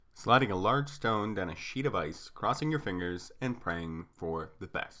sliding a large stone down a sheet of ice, crossing your fingers, and praying for the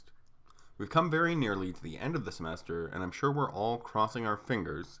best. We've come very nearly to the end of the semester, and I'm sure we're all crossing our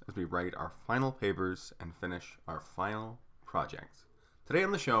fingers as we write our final papers and finish our final projects. Today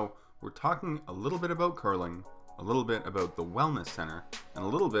on the show, we're talking a little bit about curling, a little bit about the Wellness Center, and a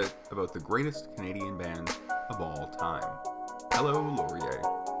little bit about the greatest Canadian band of all time. Hello, Laurier.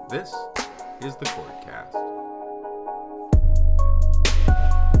 This is the Cordcast.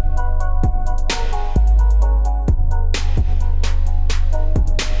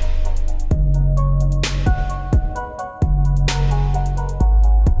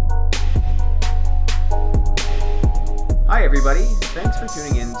 Hi everybody, thanks for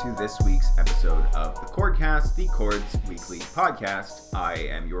tuning in to this week's episode of the Cordcast, the Chords Weekly Podcast. I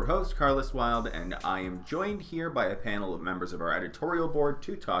am your host, Karlis Wild, and I am joined here by a panel of members of our editorial board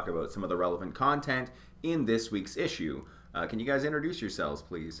to talk about some of the relevant content in this week's issue. Can you guys introduce yourselves,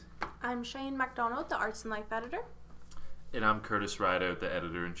 please? I'm Shane MacDonald, the Arts and Life editor. And I'm Kurtis Rideout, the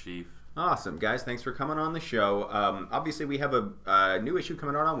editor-in-chief. Awesome, guys. Thanks for coming on the show. Obviously, we have a new issue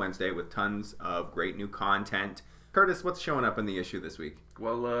coming out on Wednesday with tons of great new content. Kurtis, what's showing up in the issue this week?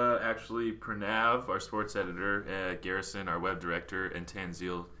 Well, actually, Pranav, our sports editor, Garrison, our web director, and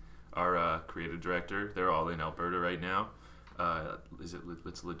Tanzil, our creative director, they're all in Alberta right now.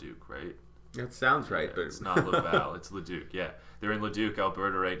 It's Leduc, right? That sounds right, Yeah, but it's not Laval, it's Leduc, yeah. They're in Leduc,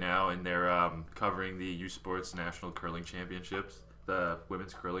 Alberta right now, and they're covering the U Sports National Curling Championships. The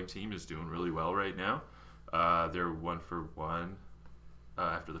women's curling team is doing really well right now. They're 1-for-1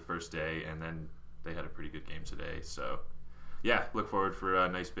 after the first day, and then they had a pretty good game today. So, yeah, look forward for a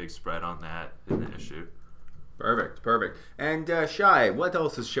nice big spread on that in the issue. Perfect. And Shy, what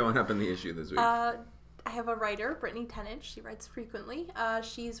else is showing up in the issue this week? I have a writer, Brittany Tennant. She writes frequently.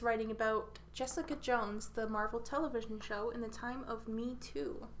 She's writing about Jessica Jones, the Marvel television show, in the time of Me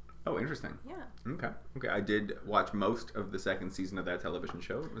Too. Oh, interesting. Yeah. Okay. I did watch most of the second season of that television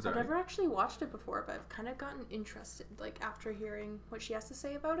show. Was that I've right? never actually watched it before, but I've kind of gotten interested, after hearing what she has to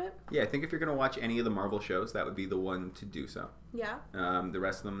say about it. Yeah, I think if you're going to watch any of the Marvel shows, that would be the one to do so. Yeah. The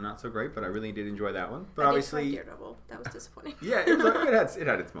rest of them not so great, but I really did enjoy that one. But I obviously, did try Daredevil. That was disappointing. Yeah, it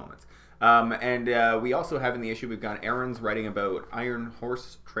had its moments. And we also have in the issue, we've got Aaron's writing about Iron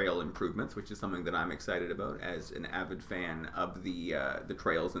Horse Trail improvements, which is something that I'm excited about as an avid fan of the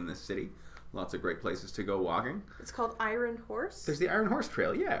trails in this city. Lots of great places to go walking. It's called Iron Horse? There's the Iron Horse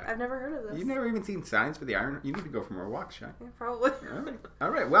Trail, yeah. I've never heard of this. You've never even seen signs for the Iron... You need to go for more walks, Shy. Yeah, probably. All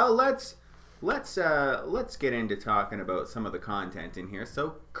right. Well, let's get into talking about some of the content in here.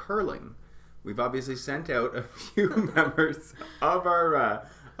 So, curling. We've obviously sent out a few members of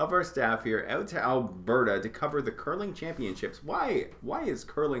our staff here out to Alberta to cover the curling championships. Why is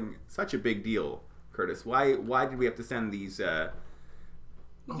curling such a big deal, Kurtis? Why did we have to send these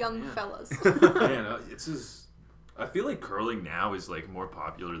Young fellas. Man, I feel like curling now is more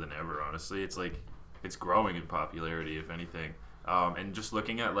popular than ever. Honestly, it's growing in popularity, if anything. And just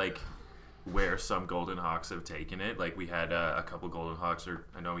looking at where some Golden Hawks have taken it, we had a couple Golden Hawks, or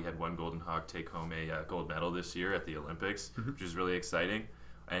I know we had one Golden Hawk take home a gold medal this year at the Olympics, which is really exciting.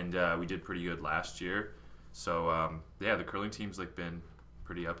 And we did pretty good last year. So yeah, the curling team's been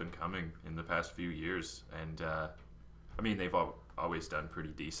pretty up and coming in the past few years, and I mean they've always done pretty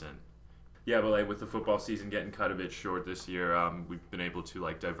decent. Yeah, but with the football season getting cut a bit short this year, we've been able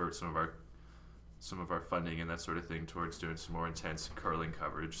to divert some of our funding and that sort of thing towards doing some more intense curling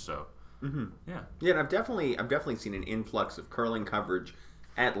coverage. So yeah, and I've definitely seen an influx of curling coverage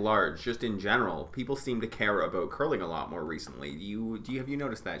at large, just in general. People seem to care about curling a lot more recently. Have you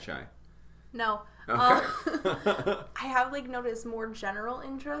noticed that, Shy? No. Okay. I have noticed more general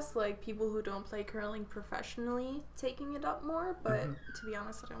interest, people who don't play curling professionally taking it up more, but to be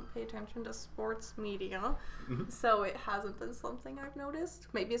honest, I don't pay attention to sports media, so it hasn't been something I've noticed.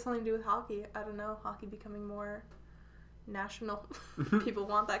 Maybe it's something to do with hockey. I don't know. Hockey becoming more national. People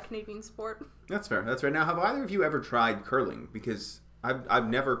want that Canadian sport. That's fair. Now, have either of you ever tried curling? Because I've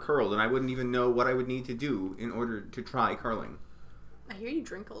never curled, and I wouldn't even know what I would need to do in order to try curling. I hear you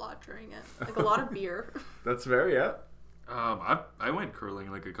drink a lot during it, a lot of beer. That's fair, yeah. I went curling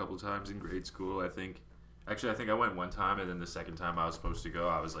a couple times in grade school. I think I went one time, and then the second time I was supposed to go,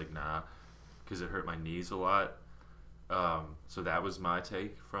 I was nah, because it hurt my knees a lot. So that was my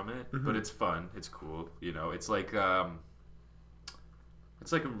take from it. But it's fun. It's cool. It's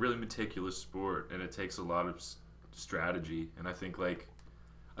it's a really meticulous sport, and it takes a lot of strategy. And I think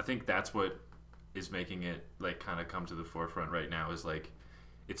that's what is making it kind of come to the forefront right now, is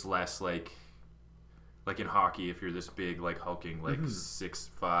it's less like in hockey, if you're this big hulking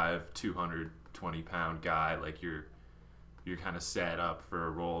 6'5", 220-pound guy, you're kind of set up for a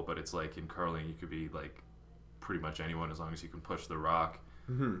role, but it's like in curling you could be like pretty much anyone as long as you can push the rock,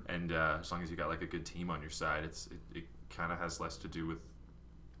 and as long as you got like a good team on your side. It kind of has less to do with,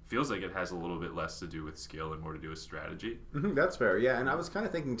 feels like it has a little bit less to do with skill and more to do with strategy. That's fair, yeah. And I was kind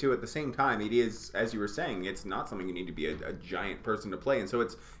of thinking too, at the same time, it is, as you were saying, it's not something you need to be a giant person to play, and so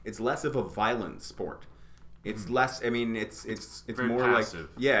it's less of a violent sport. It's less. I mean, it's very more passive. like,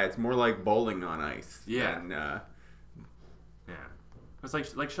 yeah, it's more like bowling on ice. Yeah. And, Yeah, it's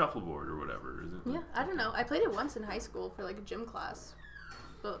like shuffleboard or whatever, is it? Yeah, I don't know. I played it once in high school for like a gym class,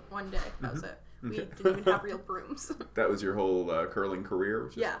 but one day that was it. We didn't even have real brooms. That was your whole curling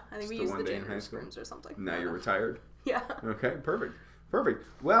career? Yeah, I think we used the janitor's brooms or something. Now you're retired? Yeah. Okay, perfect.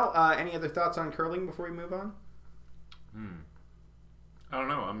 Well, any other thoughts on curling before we move on? I don't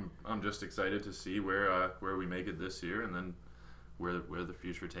know. I'm just excited to see where we make it this year, and then where the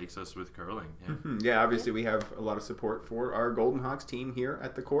future takes us with curling. Yeah. Yeah, obviously we have a lot of support for our Golden Hawks team here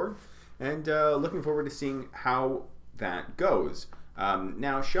at the Cord, and looking forward to seeing how that goes.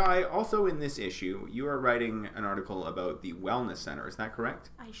 Now, Shy, also in this issue, you are writing an article about the Wellness Center. Is that correct?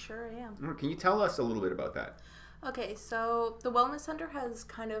 I sure am. Can you tell us a little bit about that? Okay, so the Wellness Center has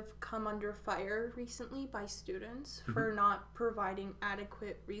kind of come under fire recently by students for not providing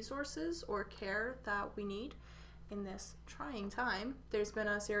adequate resources or care that we need in this trying time. There's been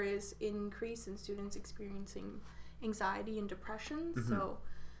a serious increase in students experiencing anxiety and depression, so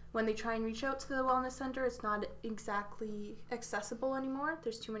when they try and reach out to the Wellness Center, it's not exactly accessible anymore.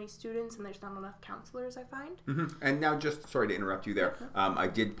 There's too many students and there's not enough counselors, I find. And now, just sorry to interrupt you there, I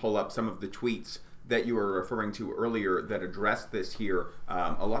did pull up some of the tweets that you were referring to earlier that address this here.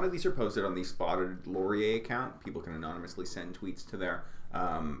 A lot of these are posted on the Spotted Laurier account. People can anonymously send tweets to there.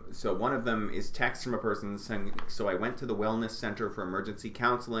 So one of them is text from a person saying, "So I went to the Wellness Center for emergency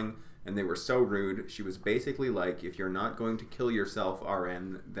counseling and they were so rude. She was basically like, if you're not going to kill yourself,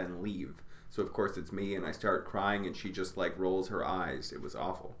 RN, then leave." So of course it's me, and I start crying and she just like rolls her eyes. It was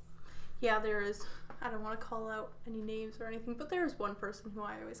awful. Yeah, there is, I don't want to call out any names or anything, but there is one person who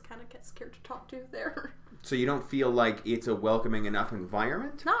I always kind of get scared to talk to there. So you don't feel like it's a welcoming enough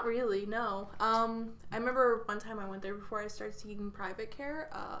environment? Not really, no. I remember one time I went there before I started seeking private care.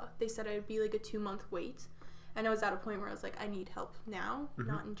 They said I'd be like a 2-month wait. And I was at a point where I was like, I need help now,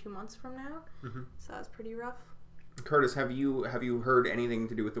 not in 2 months from now. So that was pretty rough. Curtis, have you heard anything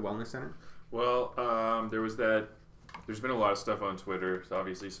to do with the Wellness Center? Well, there's been a lot of stuff on Twitter,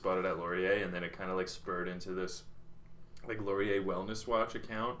 obviously Spotted at Laurier, and then it kind of like spurred into this like Laurier Wellness Watch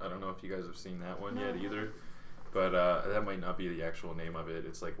account. I don't know if you guys have seen that one yet either, but that might not be the actual name of it.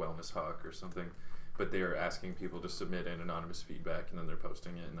 It's like Wellness Hawk or something. But they are asking people to submit an anonymous feedback, and then they're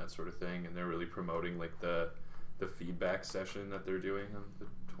posting it and that sort of thing. And they're really promoting like the feedback session that they're doing on the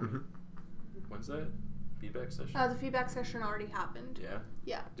 20. When's that? Feedback session? The feedback session already happened. Yeah?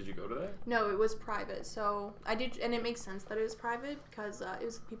 Yeah. Did you go to that? No, it was private. So I did, and it makes sense that it was private because it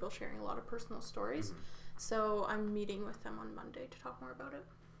was people sharing a lot of personal stories. So I'm meeting with them on Monday to talk more about it.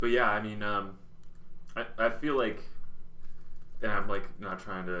 But yeah, I mean, I feel like, and I'm like not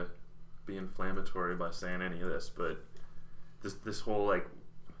trying to be inflammatory by saying any of this, but this whole like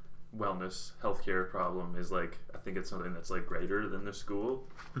wellness healthcare problem is like, I think it's something that's like greater than the school.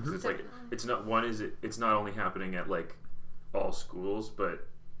 It's like, it's not only happening at like all schools, but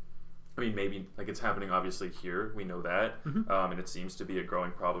I mean, maybe like it's happening obviously here, we know that, and it seems to be a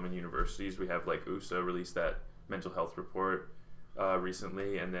growing problem in universities. We have like USA released that mental health report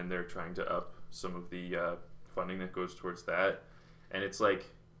recently, and then they're trying to up some of the funding that goes towards that, and it's like,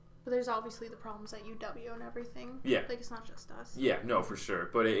 but there's obviously the problems at UW and everything. Yeah. Like, it's not just us. Yeah, no, for sure.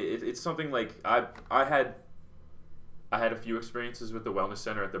 But it's something like I had a few experiences with the Wellness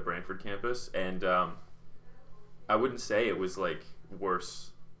Center at the Brantford campus, and I wouldn't say it was like worse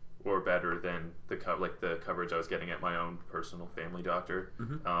or better than the coverage I was getting at my own personal family doctor.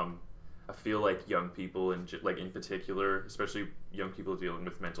 I feel like young people, and like in particular, especially young people dealing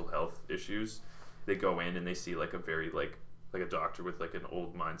with mental health issues, they go in and they see like a very like a doctor with like an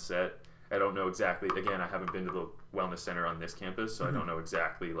old mindset. I don't know exactly, again, I haven't been to the Wellness Center on this campus, so I don't know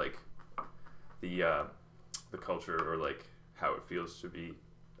exactly like the culture or like how it feels to be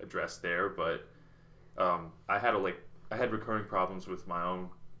addressed there, but I had recurring problems with my own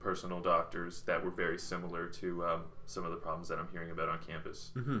personal doctors that were very similar to some of the problems that I'm hearing about on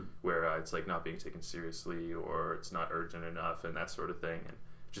campus, where it's like not being taken seriously or it's not urgent enough and that sort of thing, and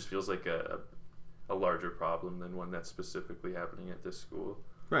it just feels like a larger problem than one that's specifically happening at this school.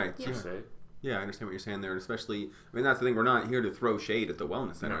 Right. Yeah. Yeah, I understand what you're saying there, and especially, I mean, that's the thing, we're not here to throw shade at the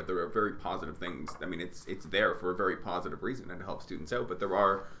Wellness Center. No. There are very positive things. I mean, it's there for a very positive reason and to help students out, but there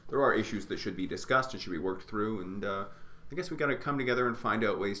are issues that should be discussed and should be worked through, and I guess we got to come together and find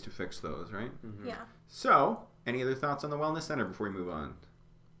out ways to fix those, right? Mm-hmm. Yeah. So, any other thoughts on the Wellness Center before we move on?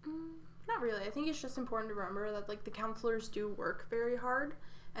 Not really. I think it's just important to remember that like the counselors do work very hard,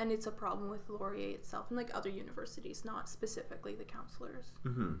 and it's a problem with Laurier itself and like other universities, not specifically the counselors.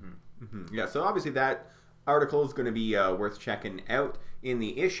 Yeah, so obviously that article is going to be worth checking out in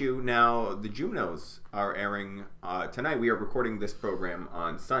the issue. Now, the Junos are airing tonight. We are recording this program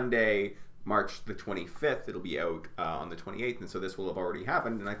on Sunday, March the 25th. It'll be out on the 28th, and so this will have already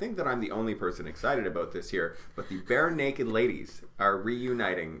happened. And I think that I'm the only person excited about this here, but the Bare Naked Ladies are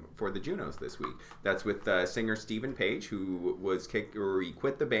reuniting for the Junos this week. That's with singer Stephen Page, who was he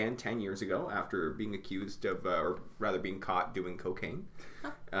quit the band 10 years ago after being accused of, or rather being caught doing cocaine.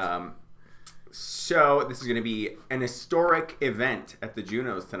 So this is going to be an historic event at the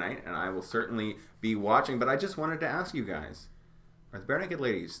Junos tonight, and I will certainly be watching. But I just wanted to ask you guys, are the Bare Naked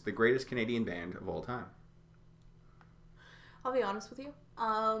Ladies the greatest Canadian band of all time? I'll be honest with you.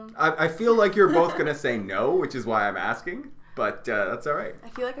 I feel like you're both going to say no, which is why I'm asking, but that's all right. I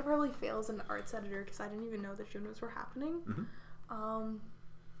feel like I probably fail as an arts editor because I didn't even know the Junos were happening.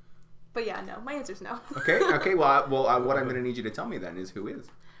 But yeah, no. My answer's no. Okay. Well, what I'm going to need you to tell me then is who is.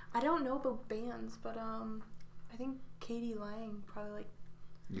 I don't know about bands, but I think Katie Lang probably like.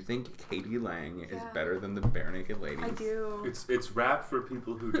 You think Katie Lang is better than the Bare Naked Ladies? I do. It's rap for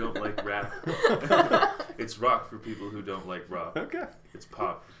people who don't like rap. It's rock for people who don't like rock. Okay. It's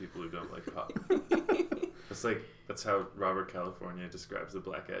pop for people who don't like pop. That's how Robert California describes the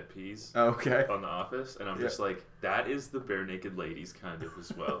Black Eyed Peas. Okay. On The Office, and I'm just like, that is the Bare Naked Ladies kind of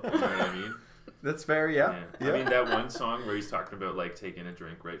as well. You know what I mean? That's fair. Yeah. I mean that one song where he's talking about like taking a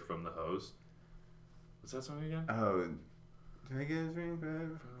drink right from the hose. What's that song again? Oh.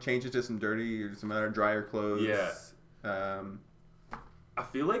 Change it to some dirty or some other drier clothes. Yeah. I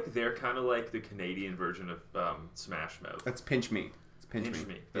feel like they're kind of like the Canadian version of Smash Mouth. That's Pinch Me. It's Pinch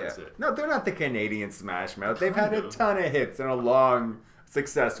Me. That's it. No, they're not the Canadian Smash Mouth. They've had a ton of hits and a long,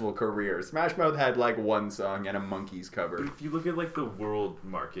 successful career. Smash Mouth had like one song and a Monkees cover. But if you look at like the world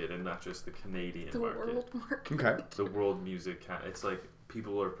market and not just the Canadian market. The world market. Okay. The world music, it's like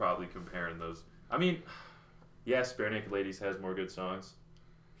people are probably comparing those. I mean, yes, Bare Naked Ladies has more good songs.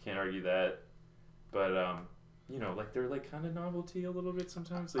 Can't argue that. But, like they're like kind of novelty a little bit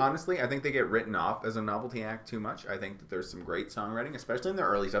sometimes. Like, honestly, I think they get written off as a novelty act too much. I think that there's some great songwriting, especially in their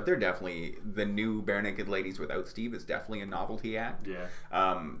early stuff. They're definitely, the new Bare Naked Ladies without Steve is definitely a novelty act. Yeah.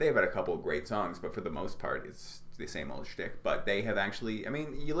 They've had a couple of great songs, but for the most part, it's the same old shtick. But they have actually, I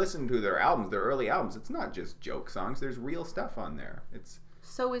mean, you listen to their albums, their early albums, it's not just joke songs. There's real stuff on there.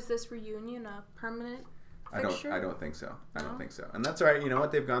 So is this reunion a permanent fixture? I don't think so. I don't think so. And that's all right. You know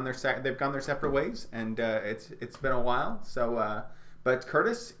what? They've gone their separate ways, and it's been a while. So, but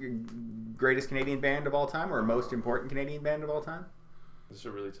Kurtis, greatest Canadian band of all time, or most important Canadian band of all time? This is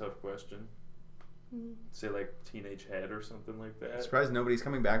a really tough question. Say like Teenage Head or something like that. I'm surprised nobody's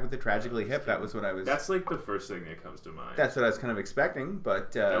coming back with the Tragically Hip. That was what I was. That's like the first thing that comes to mind. That's what I was kind of expecting,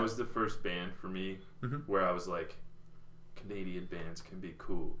 but that was the first band for me where I was like, Canadian bands can be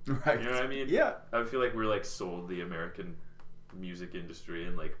cool. Right. You know what I mean? Yeah. I feel like we're like sold the American music industry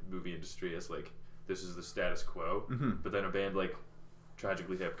and like movie industry as like this is the status quo. But then a band like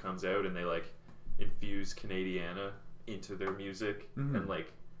Tragically Hip comes out and they like infuse Canadiana into their music and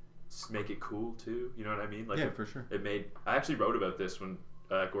like make it cool too. You know what I mean? Like for sure. I actually wrote about this when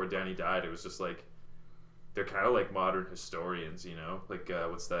Gord Downie died. It was just like they're kind of like modern historians, you know? Like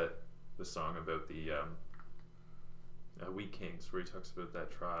what's that? The song about the Wheat Kings, where he talks about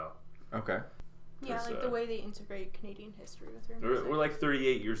that trial. Okay. Yeah, like the way they integrate Canadian history with their music. We're like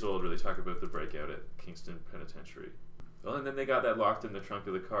 38 years old, where they talk about the breakout at Kingston Penitentiary. Well, and then they got that locked in the trunk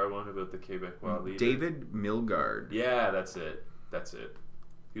of the car one about the Quebecois leader. David Milgaard. Yeah, that's it.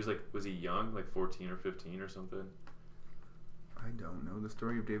 He was like, was he young, like 14 or 15 or something? I don't know the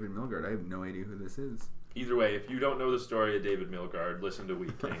story of David Milgaard. I have no idea who this is. Either way, if you don't know the story of David Milgaard, listen to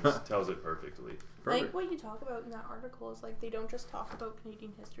Wheat Kings. Tells it perfectly. Like what you talk about in that article is like they don't just talk about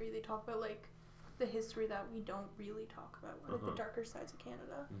Canadian history. They talk about like the history that we don't really talk about, like the darker sides of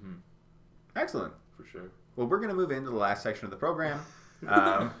Canada. Excellent. For sure. Well, we're going to move into the last section of the program.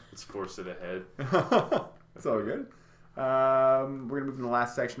 Let's force it ahead. It's all good. We're going to move into the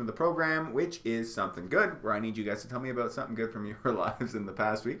last section of the program, which is Something Good, where I need you guys to tell me about something good from your lives in the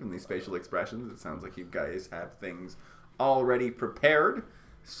past week. And these facial expressions, it sounds like you guys have things already prepared.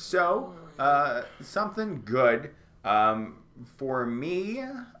 So, something good. For me,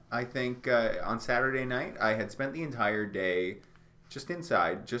 I think on Saturday night, I had spent the entire day just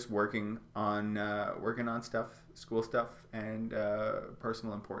inside, just working on stuff, school stuff, and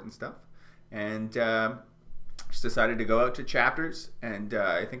personal important stuff. And just decided to go out to Chapters, and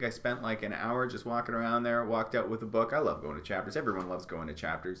I think I spent like an hour just walking around there, walked out with a book. I love going to Chapters. Everyone loves going to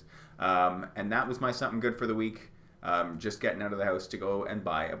Chapters. And that was my something good for the week. Just getting out of the house to go and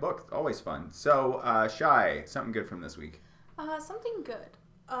buy a book. Always fun. So, Shy, something good from this week. Something good.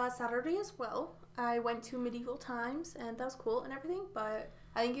 Saturday as well. I went to Medieval Times, and that was cool and everything, but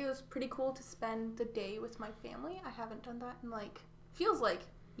I think it was pretty cool to spend the day with my family. I haven't done that in feels like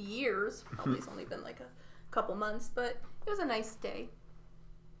years. Probably it's only been like a couple months, but it was a nice day.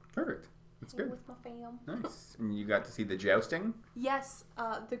 Perfect. That's good. With my fam. Nice. And you got to see the jousting? Yes,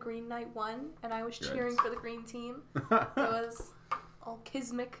 the Green Knight won, and I was cheering for the green team. It was all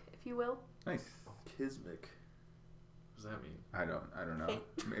kismic, if you will. Nice. Kismic. What does that mean? I don't know.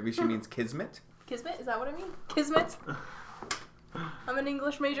 Maybe she means kismet? Kismet? Is that what I mean? Kismet? I'm an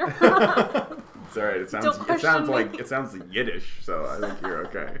English major. It's alright. It sounds like Yiddish, so I think you're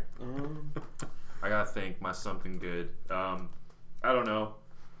okay. I gotta think my something good. I don't know.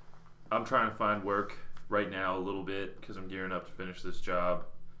 I'm trying to find work right now a little bit because I'm gearing up to finish this job.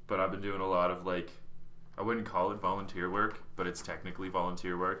 But I've been doing a lot of I wouldn't call it volunteer work, but it's technically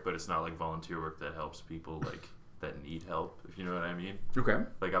volunteer work. But it's not like volunteer work that helps people that need help, if you know what I mean. Okay.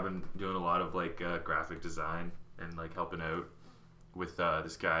 I've been doing a lot of graphic design and helping out with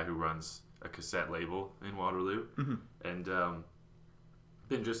this guy who runs a cassette label in Waterloo, and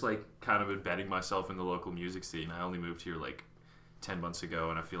been just kind of embedding myself in the local music scene. I only moved here 10 months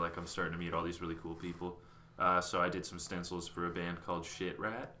ago, and I feel like I'm starting to meet all these really cool people. So I did some stencils for a band called Shit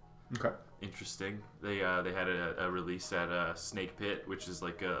Rat. Okay. Interesting. They had a release at Snake Pit, which is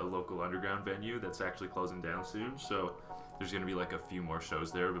a local underground venue that's actually closing down soon. So there's going to be a few more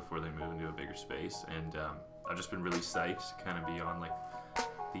shows there before they move into a bigger space. And I've just been really psyched to kind of be on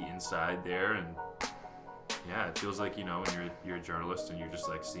the inside there. And yeah, it feels like, when you're a journalist and you're just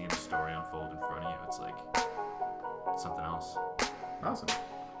seeing the story unfold in front of you, it's something else. Awesome.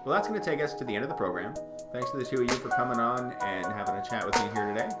 Well, that's going to take us to the end of the program. Thanks to the two of you for coming on and having a chat with me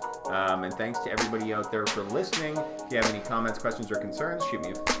here today. And thanks to everybody out there for listening. If you have any comments, questions, or concerns, shoot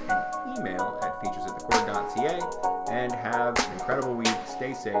me an email at featuresatthecord.ca. And have an incredible week.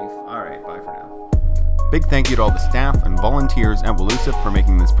 Stay safe. All right, bye for now. Big thank you to all the staff and volunteers at Wolusic for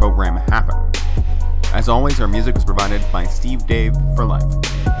making this program happen. As always, our music was provided by Steve Dave for Life.